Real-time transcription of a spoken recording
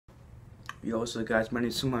Yo, what's up, guys? My name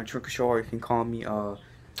is Suman Twinkle, or you can call me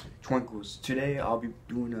Twinkles. Today I'll be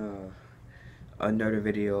doing another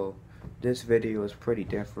video. This video is pretty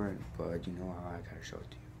different, but you know I gotta show it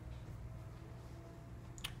to you.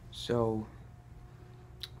 So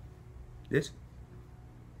this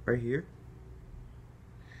right here,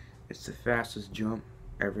 it's the fastest jump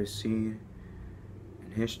ever seen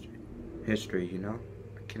in history. You know,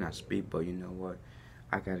 I cannot speak, but you know what?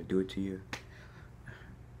 I gotta do it to you.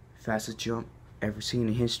 Fastest jump ever seen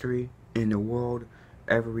in history, in the world,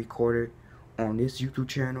 ever recorded on this YouTube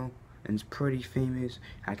channel, and it's pretty famous.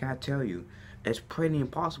 I gotta tell you, it's pretty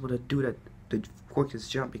impossible to do the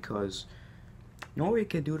quickest jump, because nobody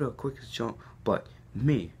can do the quickest jump but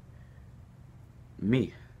me.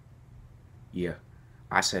 Yeah,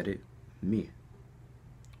 I said it, me.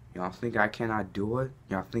 Y'all think I cannot do it?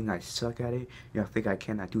 Y'all think I suck at it? Y'all think I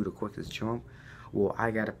cannot do the quickest jump? Well,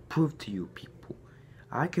 I gotta prove to you people,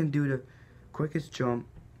 I can do the quickest jump,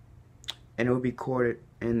 and it will be recorded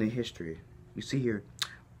in the history. You see here,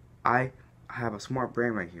 I have a smart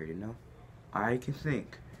brain right here, you know? I can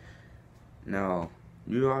think. Now,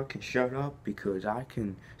 you all can shut up, because I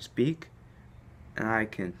can speak, and I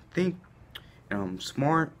can think, and I'm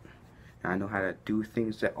smart, and I know how to do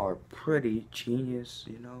things that are pretty genius,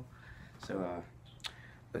 you know? So,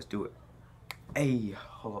 let's do it. Hey,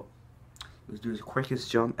 hold up. Let's do the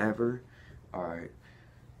quickest jump ever. Alright.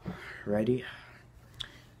 Ready?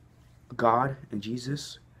 God and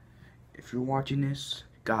Jesus, if you're watching this,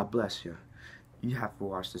 God bless you. You have to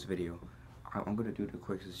watch this video. I'm gonna do the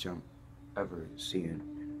quickest jump ever seen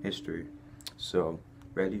in history. So,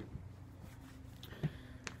 ready?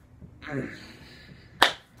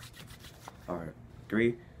 Alright,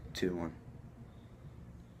 3, 2, 1.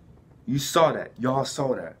 You saw that. Y'all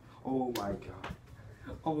saw that. Oh my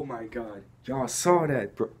god. Oh my god. Y'all saw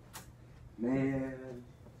that, bro. Man,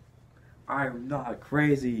 I am not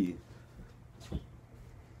crazy.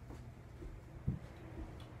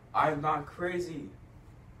 I am not crazy.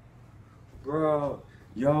 Bro,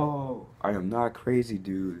 yo, I am not crazy,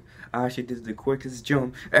 dude. I actually did the quickest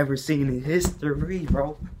jump ever seen in history,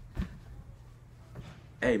 bro.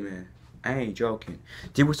 Hey, man, I ain't joking.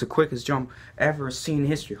 This was the quickest jump ever seen in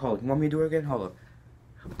history. Hold on, you want me to do it again? Hold up.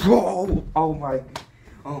 Bro, oh my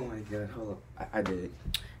god, hold up. I did it.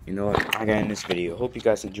 You know what? I got in this video. Hope you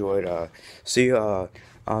guys enjoyed. See you.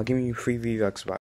 Give me a free review. Bye.